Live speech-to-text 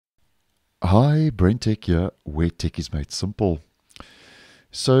Hi, BrenTech here, where tech is made simple.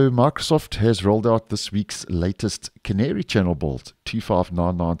 So Microsoft has rolled out this week's latest Canary Channel build,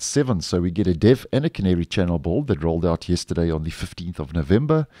 25997. So we get a dev and a Canary Channel build that rolled out yesterday on the 15th of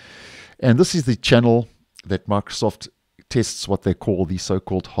November. And this is the channel that Microsoft tests what they call the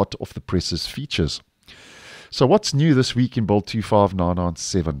so-called hot off the presses features. So what's new this week in build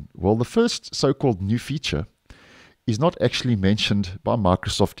 25997? Well, the first so-called new feature is not actually mentioned by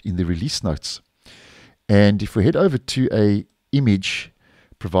Microsoft in the release notes. And if we head over to a image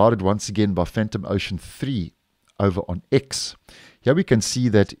provided once again by Phantom Ocean 3 over on X, here we can see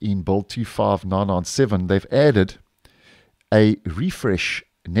that in build 25997 they've added a refresh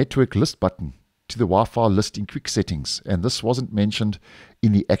network list button to the Wi-Fi list in quick settings, and this wasn't mentioned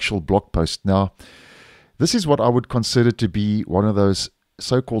in the actual blog post. Now, this is what I would consider to be one of those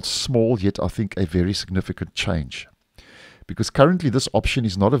so-called small, yet I think a very significant change, because currently this option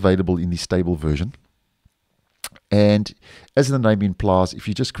is not available in the stable version. And as the name implies, if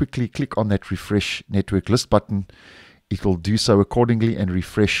you just quickly click on that refresh network list button, it will do so accordingly and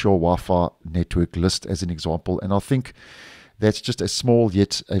refresh your Wi-Fi network list as an example. And I think that's just a small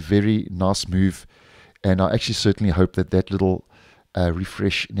yet a very nice move, and I actually certainly hope that that little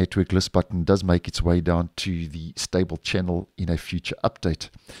refresh network list button does make its way down to the stable channel in a future update.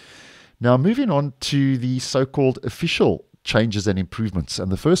 Now, moving on to the so-called official changes and improvements, and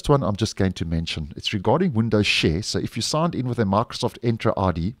the first one I'm just going to mention, it's regarding Windows Share. So if you signed in with a Microsoft Entra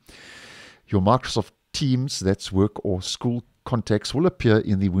ID, your Microsoft Teams, that's work or school contacts, will appear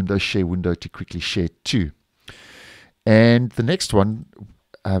in the Windows Share window to quickly share too. And the next one,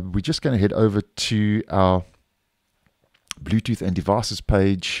 we're just going to head over to our Bluetooth and devices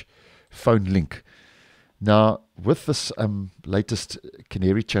page, phone link. Now, with this latest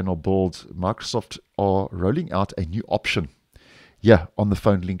Canary Channel build, Microsoft are rolling out a new option here on the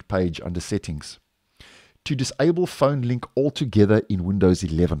phone link page under settings to disable phone link altogether in Windows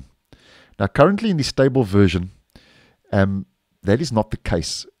 11. Now, currently in the stable version, that is not the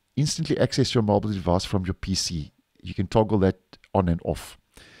case. Instantly access your mobile device from your PC. You can toggle that on and off.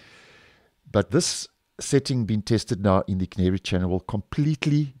 But this setting being tested now in the Canary Channel will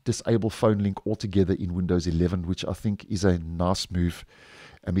completely disable phone link altogether in Windows 11, which I think is a nice move,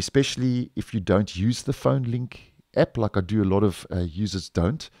 especially if you don't use the phone link app like I do. A lot of users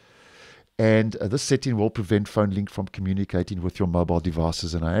don't. And this setting will prevent phone link from communicating with your mobile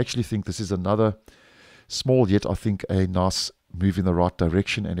devices. And I actually think this is another small yet I think a nice move in the right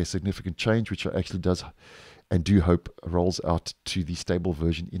direction and a significant change, which actually does and do hope rolls out to the stable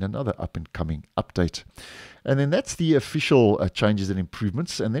version in another up-and-coming update. And then that's the official changes and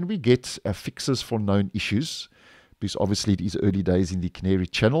improvements. And then we get fixes for known issues, because obviously it is early days in the Canary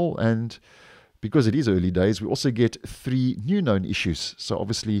Channel. And because it is early days, we also get 3 new known issues. So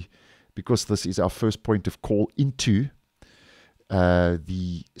obviously, because this is our first point of call into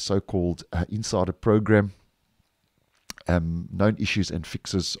the so-called insider program, known issues and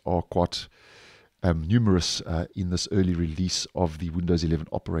fixes are quite numerous in this early release of the Windows 11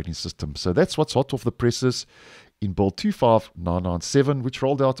 operating system. So that's what's hot off the presses in build 25997, which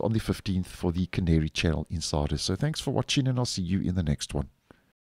rolled out on the 15th for the Canary Channel insiders. So thanks for watching, and I'll see you in the next one.